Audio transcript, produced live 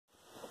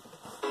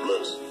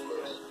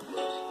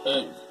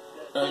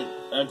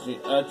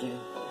Action.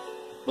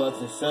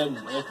 Blessing 7,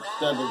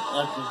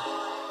 action.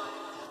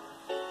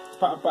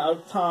 Pop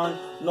out time,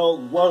 no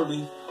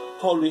worry,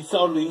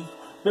 HolYSoLeLy.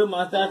 Build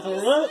my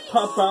stature up,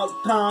 pop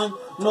out time,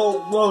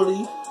 no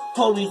worry,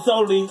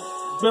 HolYSoLeLy.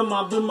 Build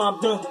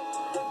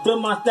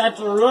my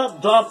stature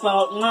up, drop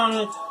out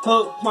line,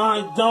 hook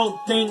mine, don't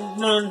think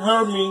none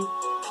hurt me.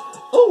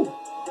 Ooh,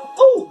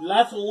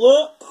 lasso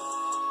up,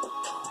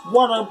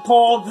 water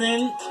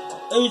pausing,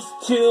 H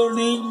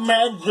chili,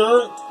 mad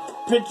jerk,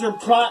 picture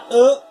plot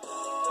up.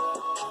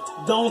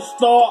 Don't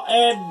stall,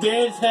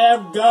 advance,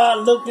 have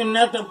God looking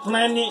at the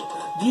planet,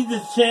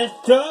 Jesus chance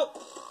tuck.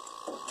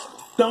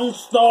 Don't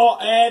stall,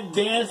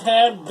 advance,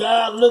 have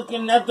God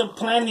looking at the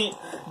planet,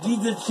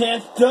 Jesus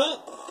chance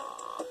tuck.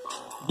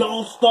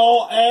 Don't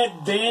stall,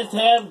 advance,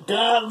 have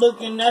God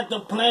looking at the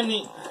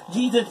planet,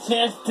 Jesus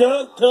chance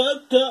tuck.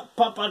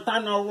 Pop out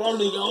time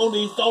NoRollIe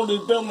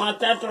HolYSoLeLy. Build my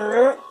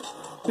stature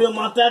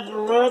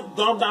up,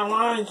 drop down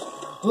lines,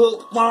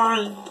 hook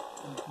mine.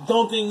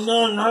 Don't think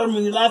none hurt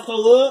me,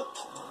 lasso up.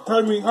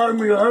 Hurt me,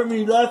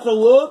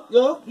 lasso up,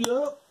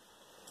 yup.